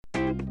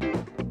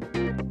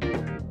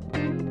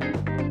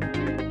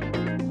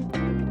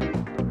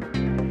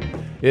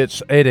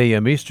It's 8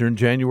 a.m. Eastern,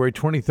 January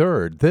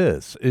 23rd.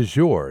 This is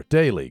your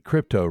Daily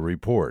Crypto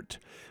Report.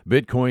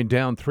 Bitcoin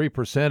down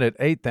 3% at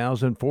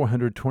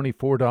 $8,424.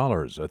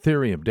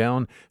 Ethereum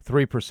down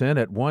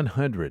 3% at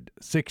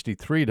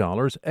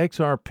 $163.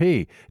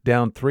 XRP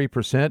down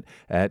 3%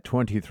 at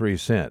 23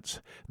 cents.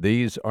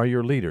 These are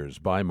your leaders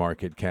by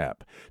market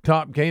cap.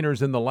 Top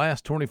gainers in the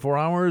last 24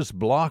 hours,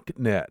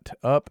 BlockNet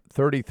up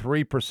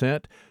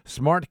 33%,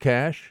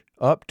 SmartCash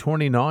up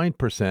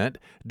 29%,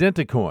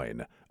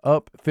 Dentacoin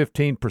up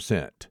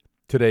 15%.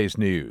 Today's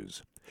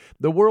news.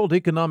 The World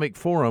Economic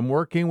Forum,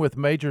 working with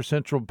major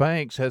central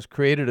banks, has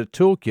created a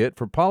toolkit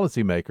for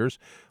policymakers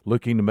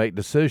looking to make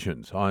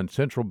decisions on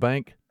central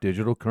bank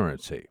digital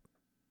currency.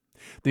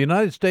 The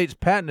United States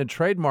Patent and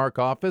Trademark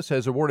Office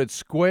has awarded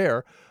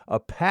Square a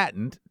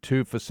patent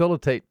to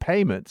facilitate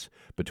payments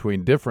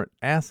between different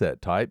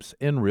asset types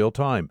in real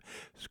time.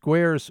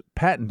 Square's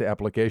patent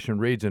application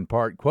reads in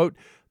part, quote,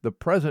 "The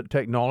present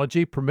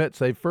technology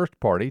permits a first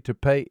party to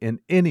pay in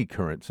any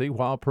currency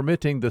while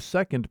permitting the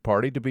second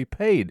party to be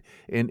paid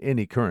in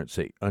any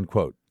currency,"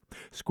 unquote.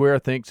 Square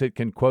thinks it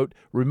can, quote,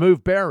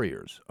 "remove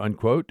barriers,"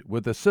 unquote,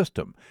 with a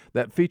system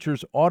that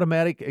features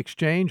automatic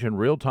exchange and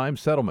real-time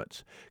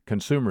settlements.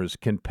 Consumers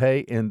can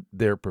pay in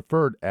their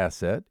preferred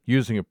asset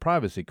using a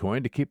privacy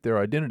coin to keep their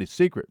identity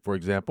secret, for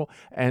example,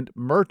 and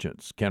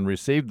merchants can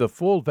receive the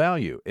full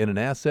value in an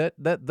asset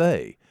that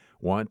they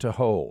want to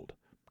hold.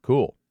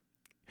 Cool.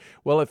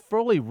 Well, a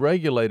fully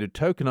regulated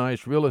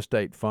tokenized real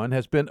estate fund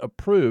has been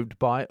approved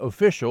by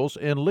officials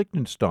in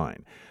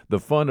Liechtenstein.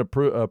 The fund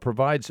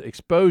provides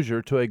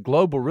exposure to a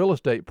global real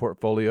estate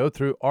portfolio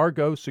through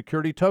Argo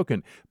Security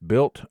Token,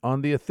 built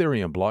on the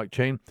Ethereum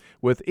blockchain,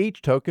 with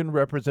each token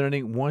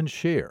representing one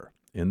share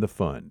in the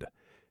fund.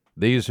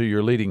 These are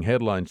your leading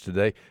headlines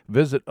today.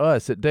 Visit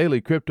us at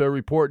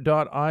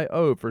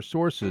dailycryptoreport.io for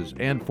sources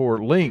and for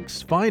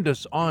links. Find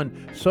us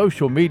on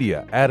social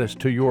media. Add us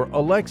to your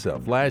Alexa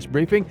flash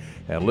briefing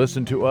and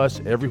listen to us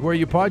everywhere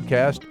you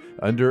podcast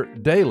under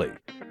Daily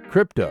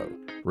Crypto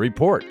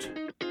Report.